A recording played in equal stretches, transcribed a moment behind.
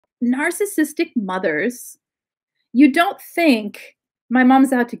narcissistic mothers, you don't think my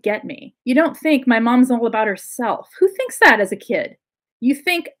mom's out to get me. You don't think my mom's all about herself. Who thinks that as a kid? You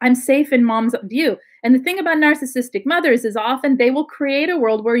think I'm safe in mom's view. And the thing about narcissistic mothers is often they will create a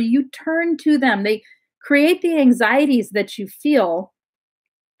world where you turn to them. They create the anxieties that you feel,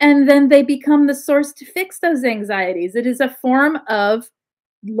 and then they become the source to fix those anxieties. It is a form of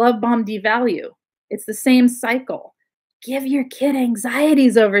love bomb devalue. It's the same cycle. Give your kid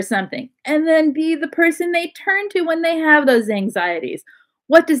anxieties over something and then be the person they turn to when they have those anxieties.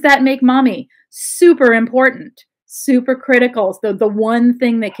 What does that make mommy? Super important, super critical. So the one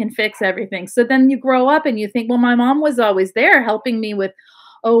thing that can fix everything. So then you grow up and you think, well, my mom was always there helping me with,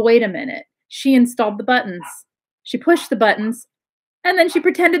 oh, wait a minute. She installed the buttons. She pushed the buttons and then she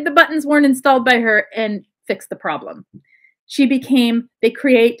pretended the buttons weren't installed by her and fixed the problem. They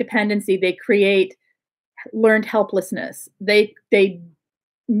create dependency. They create learned helplessness. They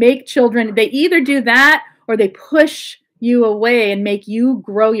make children, they either do that or they push you away and make you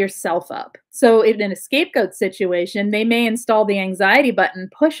grow yourself up. So in a scapegoat situation, they may install the anxiety button,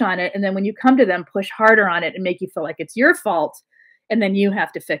 push on it, and then when you come to them, push harder on it and make you feel like it's your fault, and then you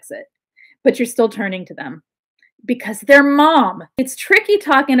have to fix it. But you're still turning to them because they're mom. It's tricky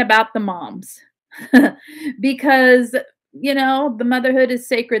talking about the moms because, you know, the motherhood is a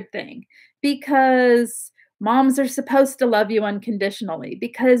sacred thing, because moms are supposed to love you unconditionally,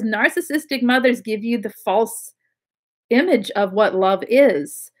 because narcissistic mothers give you the false image of what love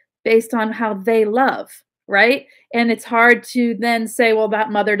is based on how they love, right? And it's hard to then say, well, that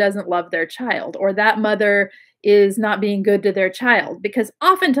mother doesn't love their child, or that mother is not being good to their child, because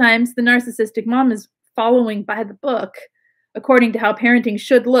oftentimes the narcissistic mom is following by the book according to how parenting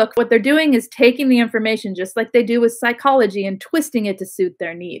should look. What they're doing is taking the information, just like they do with psychology, and twisting it to suit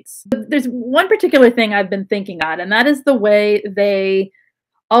their needs. There's one particular thing I've been thinking about, and that is the way they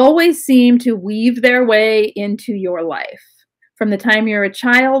always seem to weave their way into your life. From the time you're a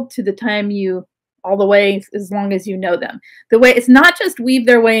child to the time all the way as long as you know them. The way, it's not just weave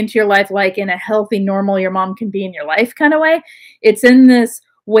their way into your life like in a healthy, normal, your mom can be in your life kind of way. It's in this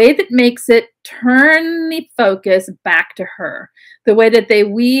way that makes it turn the focus back to her. The way that they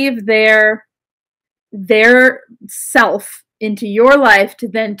weave their self into your life to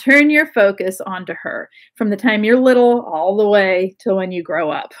then turn your focus onto her from the time you're little all the way to when you grow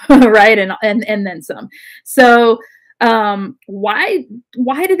up, right? And then some. So why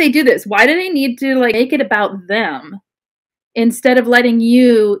do they do this? Why do they need to like make it about them instead of letting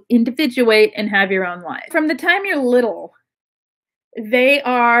you individuate and have your own life? From the time you're little, they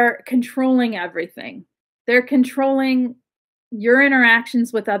are controlling everything. They're controlling your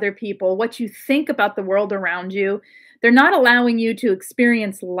interactions with other people, what you think about the world around you. They're not allowing you to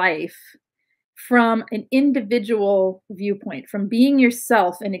experience life from an individual viewpoint, from being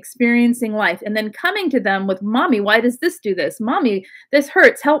yourself and experiencing life, and then coming to them with, mommy, why does this do this? Mommy, this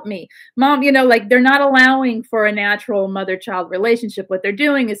hurts, help me. Mom, you know, like they're not allowing for a natural mother-child relationship. What they're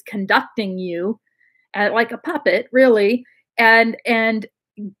doing is conducting you like a puppet, really, and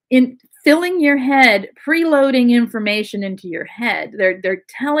in filling your head, preloading information into your head. They're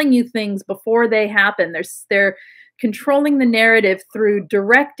telling you things before they happen. They're controlling the narrative through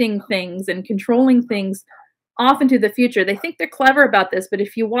directing things and controlling things off into the future. They think they're clever about this, but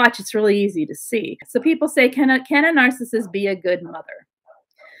if you watch, it's really easy to see. So people say, can a narcissist be a good mother?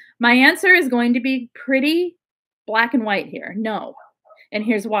 My answer is going to be pretty black and white here. No. And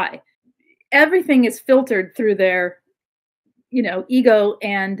here's why. Everything is filtered through their ego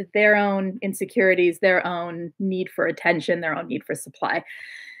and their own insecurities, their own need for attention, their own need for supply.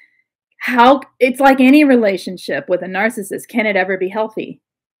 It's like any relationship with a narcissist. Can it ever be healthy?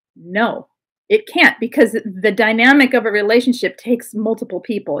 No, it can't, because the dynamic of a relationship takes multiple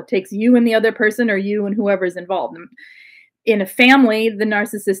people. It takes you and the other person, or you and whoever's involved. In a family, the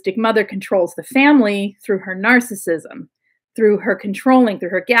narcissistic mother controls the family through her narcissism, through her controlling, through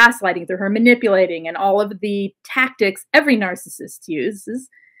her gaslighting, through her manipulating, and all of the tactics every narcissist uses.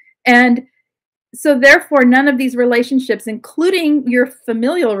 And so therefore, none of these relationships, including your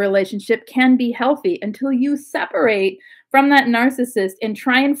familial relationship, can be healthy until you separate from that narcissist and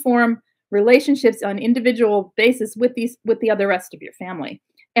try and form relationships on individual basis with the other rest of your family.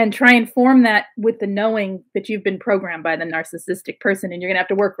 And try and form that with the knowing that you've been programmed by the narcissistic person, and you're going to have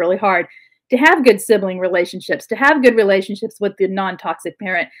to work really hard to have good sibling relationships, to have good relationships with the non-toxic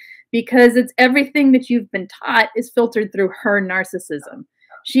parent, because it's everything that you've been taught is filtered through her narcissism.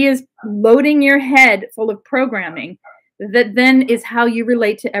 She is loading your head full of programming that then is how you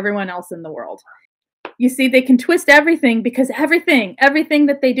relate to everyone else in the world. You see, they can twist everything because everything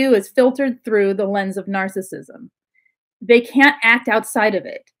that they do is filtered through the lens of narcissism. They can't act outside of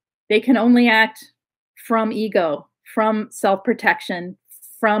it. They can only act from ego, from self-protection,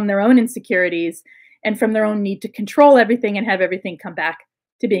 from their own insecurities, and from their own need to control everything and have everything come back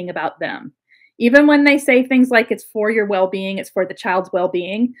to being about them. Even when they say things like it's for your well-being, it's for the child's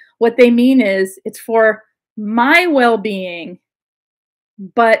well-being, what they mean is it's for my well-being,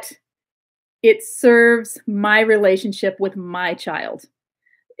 but it serves my relationship with my child.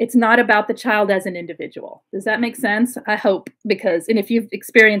 It's not about the child as an individual. Does that make sense? I hope, because, and if you've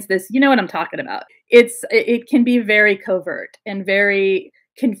experienced this, you know what I'm talking about. It can be very covert and very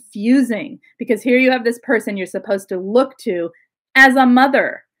confusing, because here you have this person you're supposed to look to as a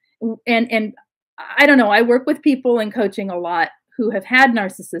mother. And I don't know, I work with people in coaching a lot who have had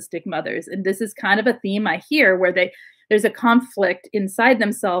narcissistic mothers. And this is kind of a theme I hear where there's a conflict inside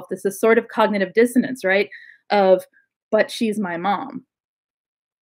themselves. This is sort of cognitive dissonance, right? Of, but she's my mom.